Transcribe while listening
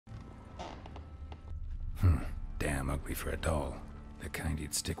Damn ugly for a doll. The kind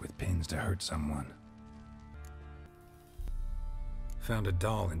you'd stick with pins to hurt someone. Found a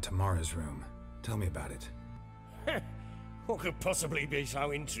doll in Tamara's room. Tell me about it. What could possibly be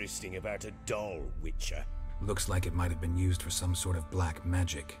so interesting about a doll, Witcher? Looks like it might have been used for some sort of black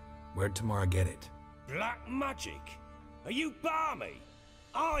magic. Where'd Tamara get it? Black magic? Are you balmy?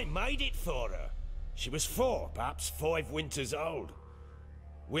 I made it for her. She was 4, perhaps 5 winters old.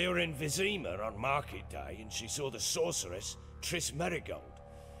 We were in Vizima on market day and she saw the sorceress, Triss Merigold.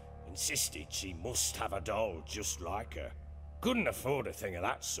 Insisted she must have a doll just like her. Couldn't afford a thing of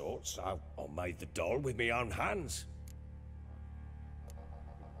that sort, so I made the doll with my own hands.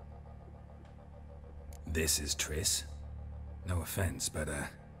 This is Triss? No offense, but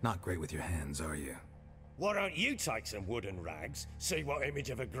not great with your hands, are you? Why don't you take some wooden rags, see what image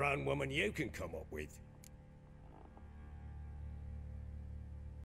of a grown woman you can come up with?